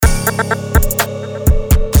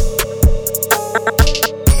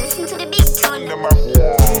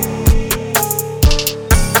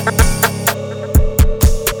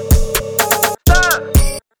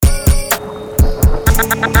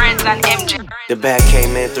The bag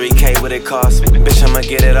came in 3K, what it cost me. Bitch, I'ma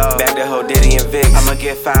get it all. Back to whole Diddy and Vic. I'ma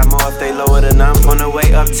get 5 more if they lower the number. On the way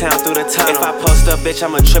uptown through the tunnel. If I post up, bitch,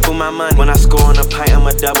 I'ma triple my money. When I score on a pint,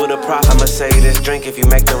 I'ma double the profit. I'ma say this drink if you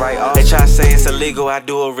make the right offer. They try to say it's illegal, I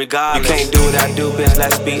do it regardless. You can't do what I do, bitch,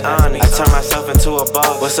 let's be honest. I turn myself into a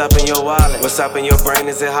boss. What's up in your wallet? What's up in your brain,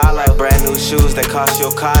 is it hollow? Brand new shoes, they cost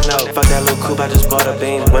your car note. Fuck that little coupe, I just bought a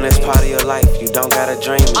beam. When it's part of your life, you don't gotta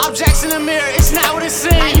dream it. Objects in the mirror, it's not what it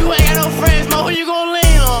seems. You ain't got no friends, mo, who you gon'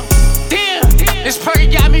 lean on? Damn, this perky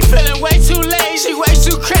got me feeling way too lazy, way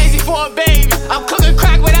too crazy for a baby. I'm cooking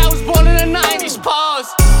crack, but I was born in the 90s.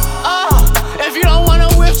 Pause. If you don't wanna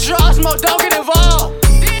withdraw, mo, don't get involved.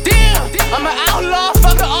 Damn, I'm an outlaw,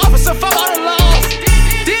 fuck an officer, fuck all the laws.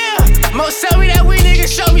 Damn, mo, sell me that weed, nigga,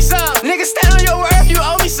 show me some. Nigga, stand on your word if you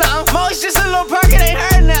owe me some. Mo, it's just a little perk, it ain't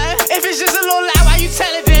hurt nothing. If it's just a little lie, why you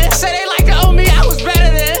tell it then? Say they like to owe me, I was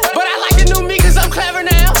better then. But I like the new me, cause I'm clever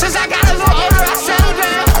now. Since I got a little older, I settled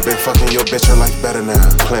down. I been fucking your bitch, her life better now.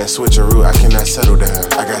 Playing switcheroo, I cannot settle down.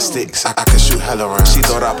 I got sticks, I could shoot hella rounds. She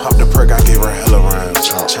thought I popped the perk, I gave her hella rounds.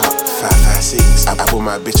 Chop, chop, 556. I bought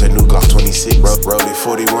my bitch a new Glock 26. Roll it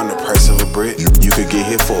 41, the price of a brick. You could get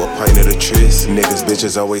hit for a pint of the tris. Niggas,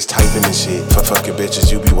 bitches always typing and shit. For fucking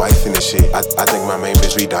bitches, you be wifing and shit. I think my main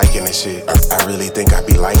bitch be dyking and shit. I really think I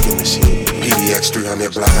be liking the shit. PDX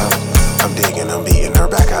 300 blackout. I'm digging, I'm beating her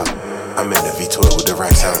back out. I'm in the V12 with the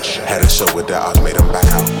racks out. Had a show with the Ock, made them back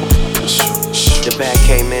out. The bag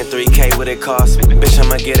came in 3K, what it cost me. Bitch,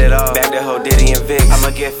 I'ma get it all. Back to whole Diddy and Vic. I'ma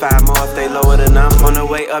get 5 more if they lower the number. On the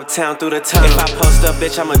way uptown through the tunnel. If I post up,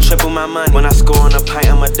 bitch, I'ma triple my money. When I score on a pint,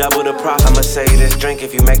 I'ma double the profit. I'ma say this drink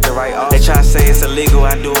if you make the right offer. They try to say it's illegal,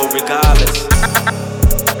 I do it regardless.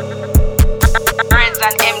 Friends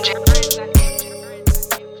and MJ.